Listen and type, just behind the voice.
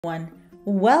Everyone,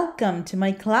 welcome to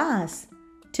my class.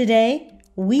 Today,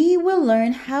 we will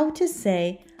learn how to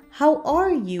say "How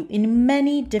are you?" in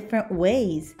many different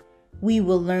ways. We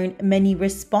will learn many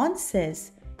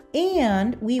responses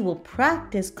and we will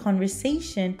practice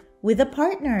conversation with a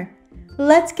partner.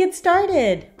 Let's get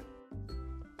started.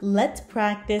 Let's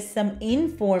practice some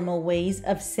informal ways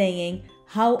of saying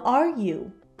 "How are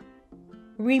you?"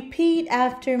 Repeat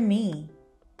after me.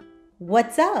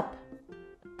 What's up?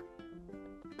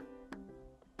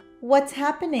 What's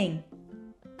happening?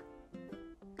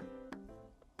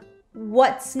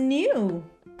 What's new?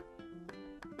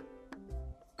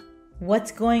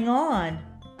 What's going on?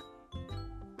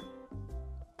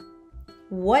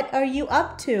 What are you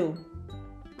up to?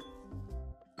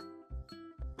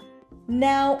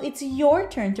 Now it's your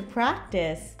turn to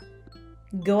practice.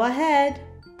 Go ahead.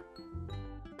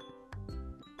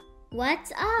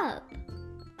 What's up?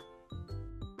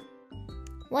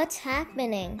 What's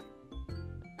happening?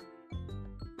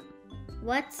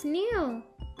 What's new?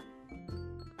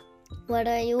 What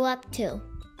are you up to?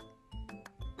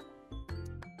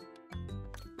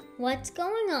 What's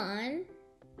going on?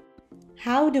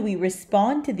 How do we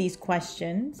respond to these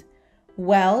questions?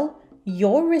 Well,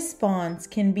 your response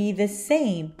can be the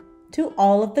same to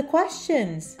all of the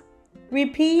questions.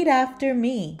 Repeat after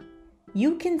me.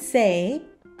 You can say,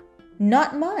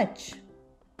 "Not much."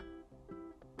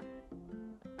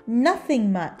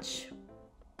 "Nothing much."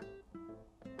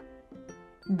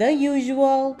 "The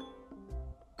usual."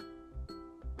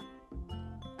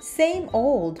 "Same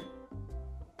old."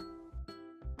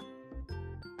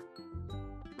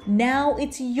 Now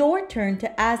it's your turn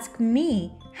to ask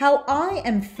me how I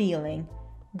am feeling.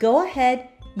 Go ahead,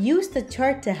 use the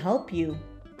chart to help you.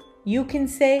 You can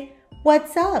say,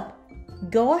 "What's up?"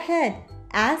 Go ahead,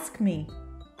 ask me.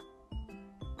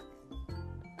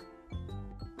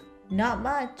 "Not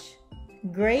much."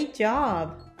 Great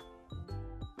job.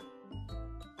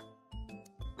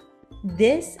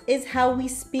 This is how we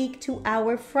speak to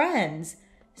our friends.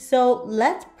 So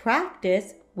let's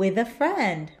practice with a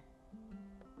friend.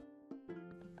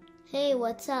 Hey,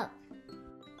 what's up?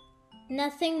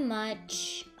 Nothing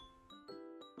much.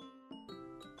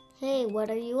 Hey, what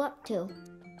are you up to?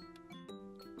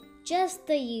 Just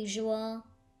the usual.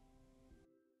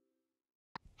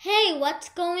 Hey, what's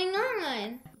going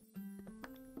on?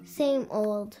 Same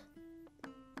old.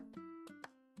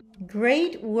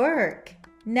 Great work.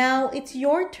 Now it's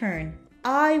your turn.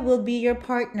 I will be your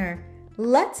partner.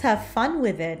 Let's have fun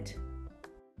with it.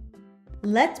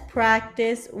 Let's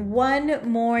practice one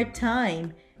more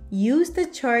time. Use the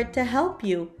chart to help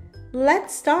you.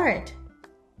 Let's start.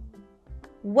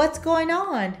 What's going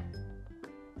on?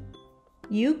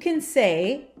 You can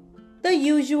say "the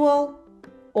usual"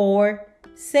 or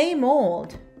 "same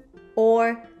old"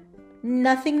 or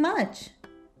 "nothing much."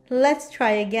 Let's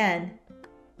try again.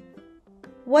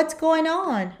 What's going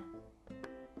on?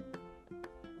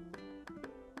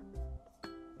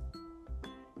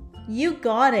 You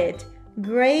got it.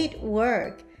 Great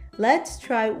work. Let's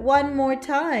try one more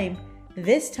time.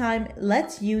 This time,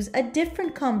 let's use a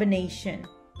different combination.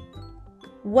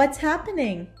 What's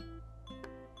happening?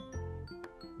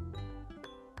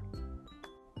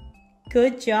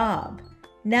 Good job.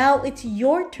 Now it's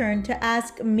your turn to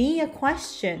ask me a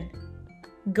question.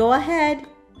 Go ahead.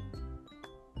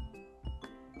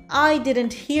 I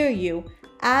didn't hear you.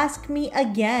 Ask me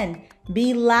again.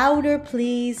 Be louder,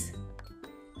 please.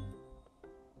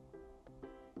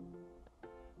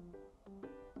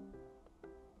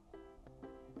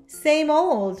 Same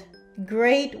old.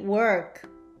 Great work.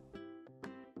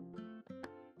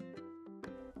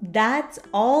 That's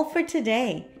all for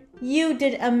today. You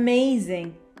did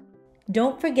amazing.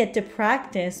 Don't forget to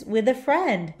practice with a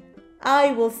friend.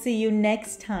 I will see you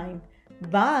next time.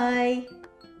 Bye.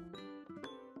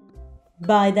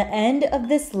 By the end of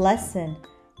this lesson,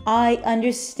 I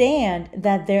understand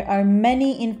that there are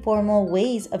many informal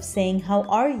ways of saying "How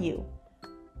are you?"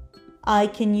 I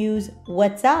can use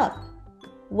 "What's up?"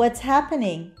 "What's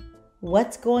happening?"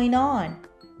 "What's going on?"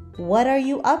 "What are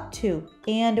you up to?"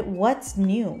 and "What's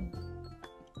new?"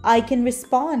 I can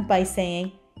respond by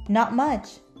saying "Not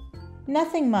much,"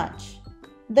 "Nothing much,"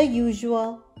 "The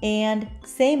usual," and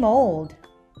 "Same old."